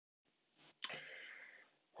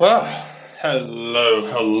Well, hello.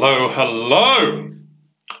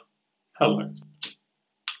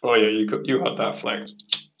 Oh yeah, you had that flex.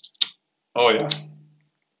 Oh yeah.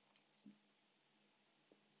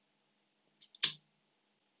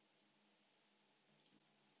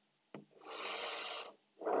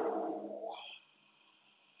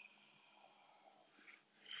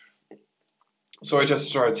 So I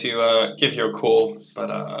just tried to give you a call,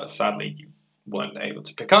 but sadly you weren't able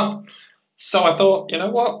to pick up. So I thought, you know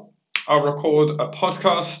what? I'll record a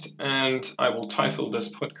podcast, and I will title this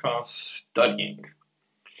podcast "Studying."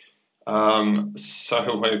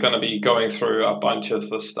 So we're going to be going through a bunch of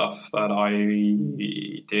the stuff that I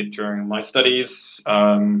did during my studies.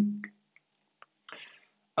 And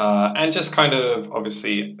just kind of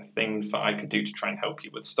obviously things that I could do to try and help you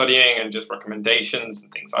with studying and just recommendations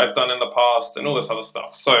and things I've done in the past and all this other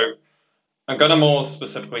stuff. So I'm going to more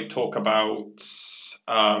specifically talk about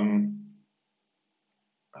um,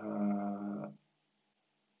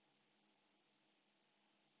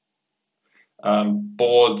 uh,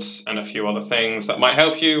 boards and a few other things that might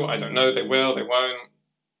help you. I don't know, they will, they won't,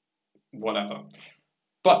 whatever.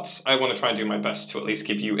 But I want to try and do my best to at least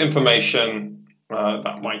give you information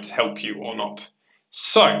that might help you or not.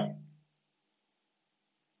 So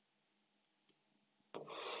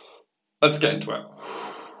let's get into it.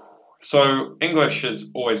 So English has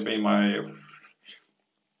always been my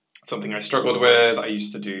something I struggled with. I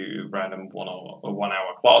used to do random 1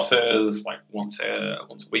 hour classes, like once a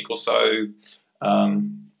week or so.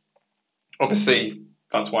 Um, Obviously,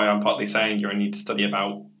 that's why I'm partly saying you only need to study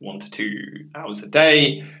about 1 to 2 hours a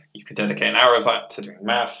day. You could dedicate an hour of that to doing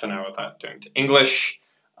maths, an hour of that doing to English.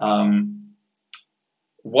 Um,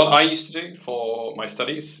 what I used to do for my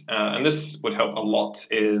studies, and this would help a lot,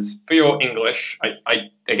 is for your English. I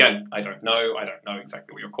don't know. I don't know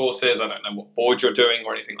exactly what your course is. I don't know what board you're doing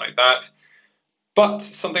or anything like that. But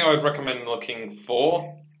something I would recommend looking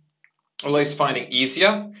for, or at least finding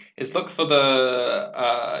easier, is look for the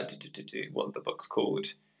what are the books called?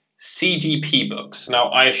 CGP books. Now,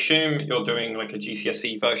 I assume you're doing like a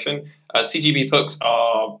GCSE version. CGP books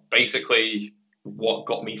are basically what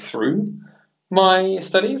got me through my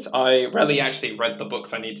studies. I rarely actually read the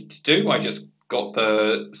books I needed to do. I just got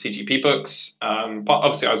the CGP books. But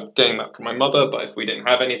obviously, I was getting that from my mother. But if we didn't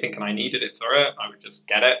have anything and I needed it for it, I would just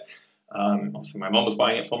get it. Obviously, my mom was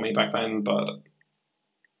buying it for me back then. But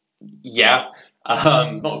yeah,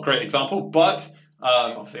 not a great example. But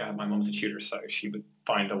obviously, my mom's a tutor, so she would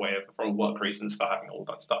find a way of, for work reasons, for having all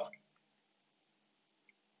that stuff.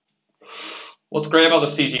 What's great about the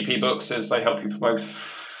CGP books is they help you for both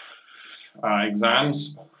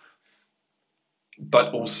exams,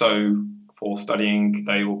 but also for studying.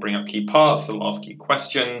 They will bring up key parts, they'll ask you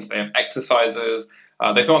questions, they have exercises.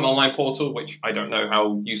 They've got an online portal, which I don't know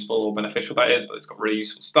how useful or beneficial that is, but it's got really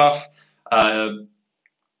useful stuff. I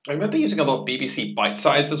remember using a lot of BBC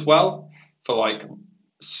Bitesize as well for like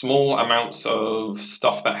small amounts of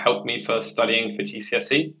stuff that helped me for studying for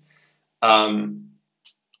GCSE. Um,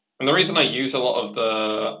 and the reason I use a lot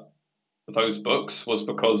of those books was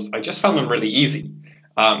because I just found them really easy.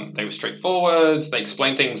 They were straightforward. They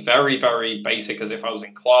explained things very, very basic as if I was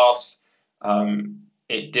in class.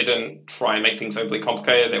 It didn't try and make things overly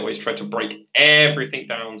complicated. They always tried to break everything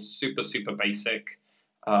down super, super basic.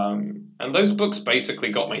 And those books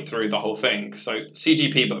basically got me through the whole thing. So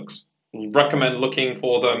CGP books, recommend looking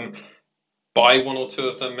for them. Buy one or two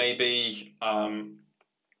of them maybe.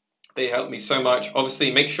 They help me so much.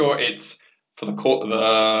 Obviously, make sure it's for the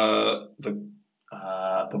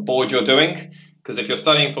board you're doing. Because if you're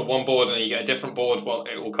studying for one board and you get a different board, well,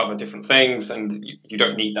 it will cover different things, and you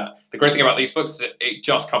don't need that. The great thing about these books is it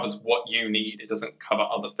just covers what you need. It doesn't cover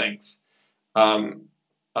other things. Um,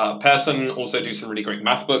 Pearson also do some really great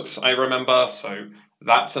math books, I remember, so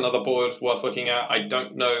that's another board worth looking at. I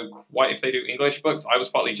don't know quite if they do English books. I was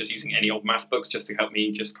partly just using any old math books just to help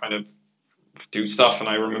me just kind of do stuff, and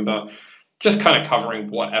I remember just kind of covering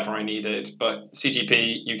whatever I needed. But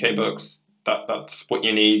CGP UK books, that's what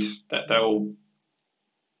you need. That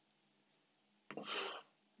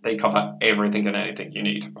they cover everything and anything you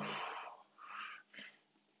need.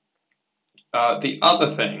 The other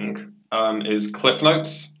thing is Cliff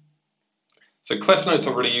Notes. So Cliff Notes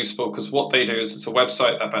are really useful because what they do is it's a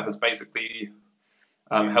website that has basically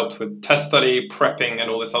helped with test study, prepping, and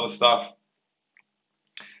all this other stuff.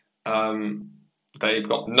 They've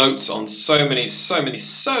got notes on so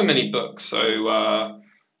many books. So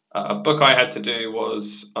a book I had to do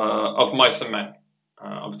was Of Mice and Men.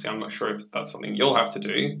 Obviously, I'm not sure if that's something you'll have to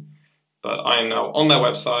do, but I'm now on their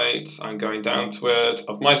website. I'm going down to it.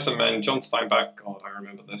 Of Mice and Men, John Steinbeck. God, I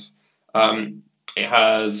remember this. It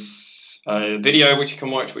has a video which you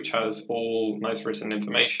can watch, which has all nice written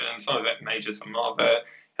information. Some of it major, some of it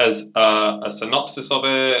has a synopsis of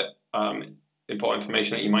it, important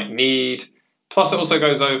information that you might need. Plus, it also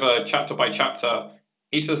goes over chapter by chapter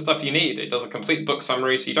each of the stuff you need. It does a complete book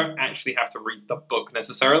summary, so you don't actually have to read the book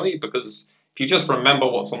necessarily, because if you just remember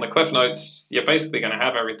what's on the Cliff Notes, you're basically going to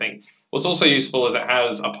have everything. What's also useful is it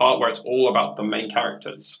has a part where it's all about the main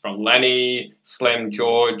characters, from Lenny, Slim,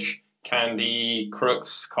 George, Candy,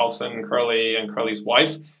 Crooks, Carlson, Curly, and Curly's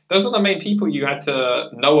wife. Those are the main people you had to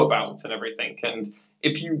know about and everything. And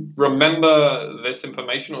if you remember this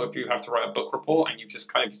information, or if you have to write a book report and you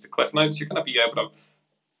just kind of use the Cliff Notes, you're going to be able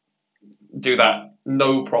to do that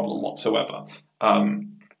no problem whatsoever.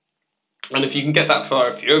 And if you can get that for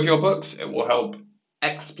a few of your books, it will help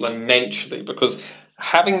exponentially, because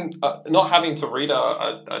not having to read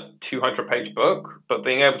a 200-page book, but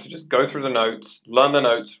being able to just go through the notes, learn the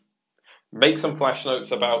notes, make some flash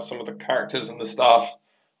notes about some of the characters and the stuff.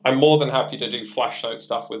 I'm more than happy to do flash note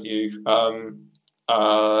stuff with you.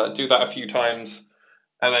 Do that a few times,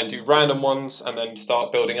 and then do random ones, and then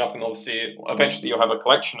start building up. And obviously, eventually, you'll have a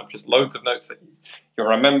collection of just loads of notes that you're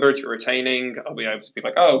remembered, you're retaining. I'll be able to be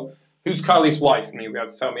like, oh, who's Carly's wife? And you'll be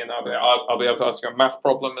able to tell me, and I'll be able to ask you a math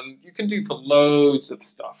problem, and you can do for loads of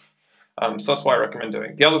stuff. So that's what I recommend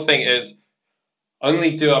doing. The other thing is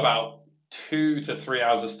only do about 2 to 3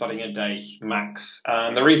 hours of studying a day max.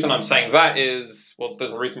 And the reason I'm saying that is, well,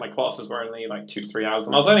 there's a reason my classes were only like 2 to 3 hours,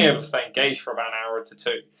 and I was only able to stay engaged for about an hour to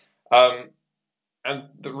two. And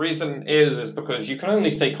the reason is because you can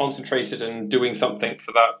only stay concentrated in doing something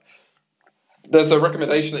for that. There's a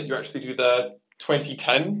recommendation that you actually do the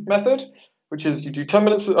 20-10 method, which is you do 20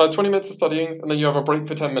 minutes of studying, and then you have a break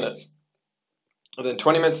for 10 minutes. And then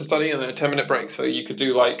 20 minutes of studying, and then a 10-minute break. So you could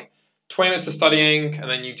do like 20 minutes of studying, and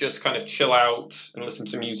then you just kind of chill out and listen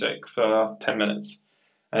to music for 10 minutes.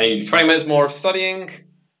 And then you do 20 minutes more of studying,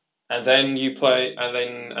 and then you play, and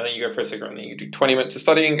then you go for a cigarette, and then you do 20 minutes of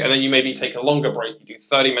studying, and then you maybe take a longer break. You do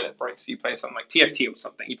 30-minute breaks. You play something like TFT or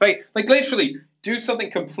something. You play, like, literally do something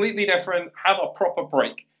completely different, have a proper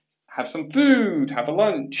break, have some food, have a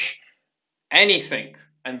lunch, anything,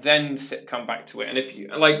 and then come back to it. And if you,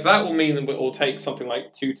 like, that will mean that it will take something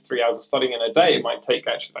like 2 to 3 hours of studying in a day. It might take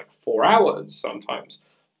actually like 4 hours sometimes.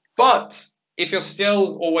 But if you're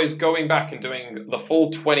still always going back and doing the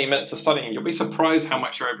full 20 minutes of studying, you'll be surprised how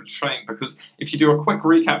much you're able to train. Because if you do a quick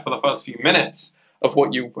recap for the first few minutes of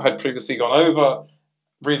what you had previously gone over,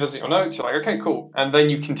 revisit your notes, you're like, okay, cool. And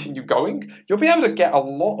then you continue going, you'll be able to get a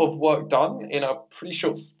lot of work done in a pretty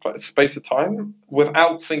short space of time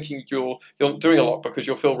without thinking you're doing a lot, because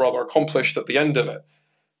you'll feel rather accomplished at the end of it.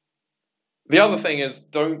 The other thing is,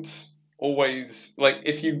 don't always, like,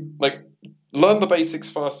 if you, like, learn the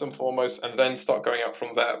basics first and foremost, and then start going out from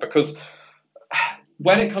there. Because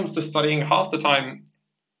when it comes to studying, half the time,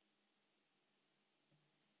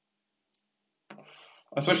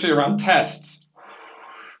 especially around tests,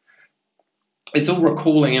 it's all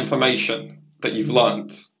recalling information that you've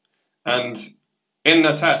learned. And in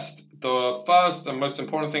the test, the first and most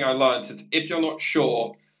important thing I learned is, if you're not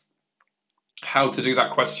sure how to do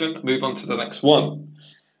that question, move on to the next one.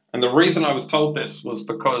 And the reason I was told this was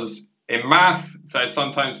because in math, there's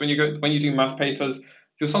sometimes when you do math papers,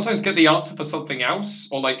 you'll sometimes get the answer for something else,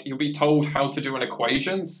 or like you'll be told how to do an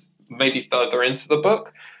equation, maybe further into the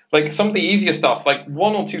book. Like some of the easier stuff, like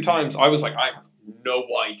 1 or 2 times, I was like, I have no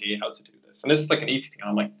idea how to do this. And this is like an easy thing.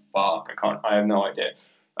 I'm like, fuck, I have no idea.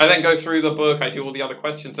 I then go through the book, I do all the other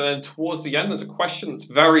questions, and then towards the end, there's a question that's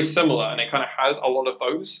very similar, and it kind of has a lot of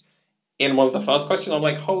those in one of the first questions. I'm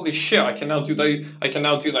like, holy shit, I can now do like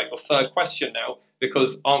the third question now,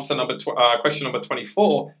 because question number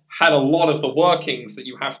 24 had a lot of the workings that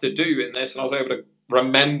you have to do in this, and I was able to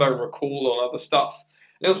remember and recall all other stuff.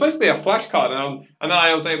 And it was basically a flashcard, and then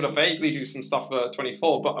I was able to vaguely do some stuff for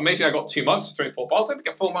 24, but maybe I got 2 marks for 24, but I was able to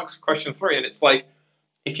get 4 marks for question 3, and it's like,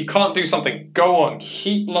 if you can't do something, go on,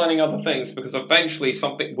 keep learning other things, because eventually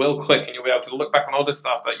something will click, and you'll be able to look back on all this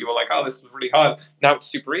stuff that you were like, oh, this was really hard. Now it's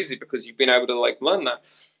super easy because you've been able to like learn that.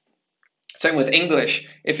 Same with English.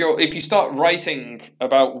 If you start writing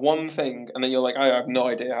about one thing and then you're like, I have no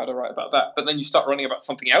idea how to write about that, but then you start writing about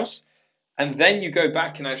something else, and then you go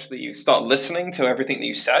back and actually you start listening to everything that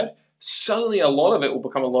you said, suddenly a lot of it will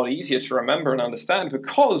become a lot easier to remember and understand,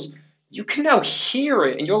 because you can now hear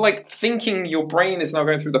it, and you're like thinking, your brain is now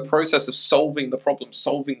going through the process of solving the problem,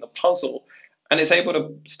 solving the puzzle, and it's able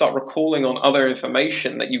to start recalling on other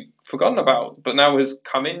information that you've forgotten about, but now has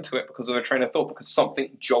come into it because of a train of thought, because something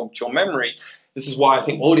jogged your memory. This is why I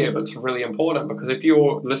think audiobooks are really important, because if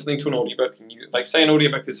you're listening to an audiobook and you, like, say an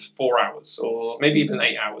audiobook is 4 hours or maybe even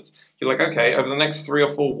 8 hours, you're like, okay, over the next 3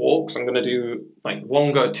 or 4 walks, I'm going to do like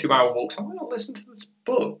longer 2 hour walks. I'm going to listen to this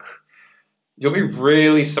book. You'll be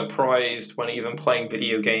really surprised when even playing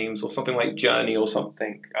video games or something like Journey or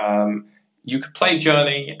something. You could play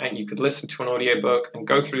Journey and you could listen to an audiobook and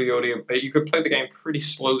go through the audio, but you could play the game pretty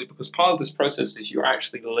slowly because part of this process is you're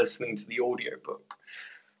actually listening to the audiobook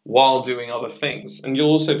while doing other things. And you'll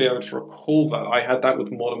also be able to recall that. I had that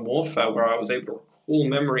with Modern Warfare where I was able to recall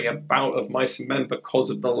memory about of Mice and Men because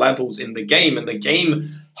of the levels in the game, and the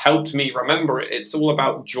game helped me remember it. It's all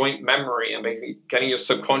about joint memory and basically getting your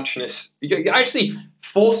subconscious, you're actually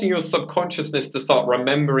forcing your subconsciousness to start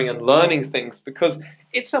remembering and learning things, because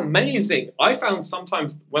it's amazing. I found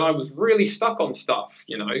sometimes when I was really stuck on stuff,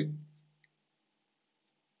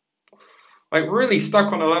 like really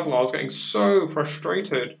stuck on a level, I was getting so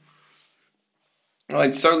frustrated.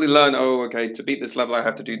 I'd slowly learn, oh, okay, to beat this level, I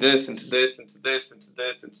have to do this, into this, into this, into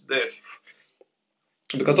this, into this.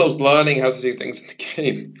 Because I was learning how to do things in the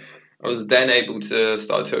game, I was then able to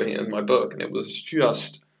start doing it in my book, and it was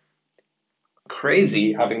just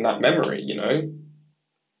crazy having that memory,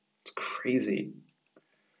 It's crazy.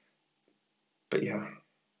 But yeah.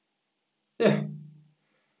 Yeah.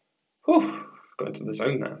 Whew. Got into the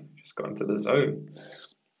zone now. Just got into the zone.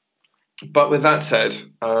 But with that said,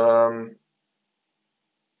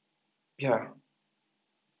 yeah,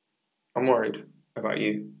 I'm worried about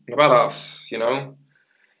you and about us,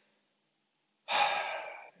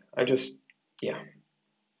 I just, yeah,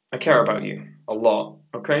 I care about you a lot,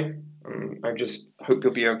 okay? I just hope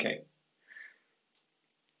you'll be okay.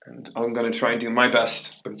 And I'm going to try and do my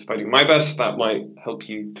best, because if I do my best, that might help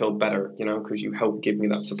you feel better, because you help give me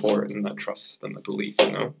that support and that trust and that belief,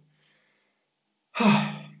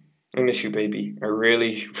 I miss you, baby. I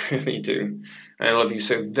really, really do. And I love you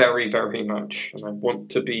so very, very much. And I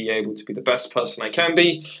want to be able to be the best person I can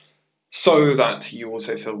be, so that you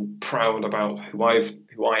also feel proud about who I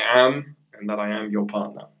am, and that I am your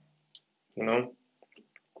partner, And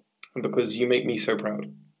because you make me so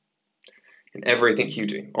proud in everything you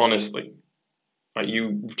do, honestly. Like,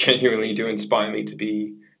 you genuinely do inspire me to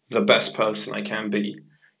be the best person I can be,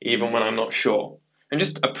 even when I'm not sure. And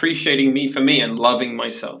just appreciating me for me and loving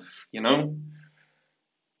myself, But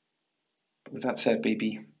with that said,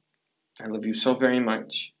 baby, I love you so very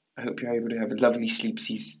much. I hope you're able to have a lovely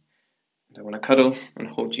sleepsies. And I want to cuddle and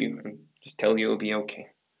hold you and just tell you it'll be okay.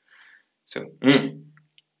 So,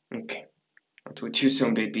 okay. I'll talk to you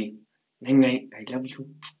soon, baby. Night night. I love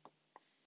you.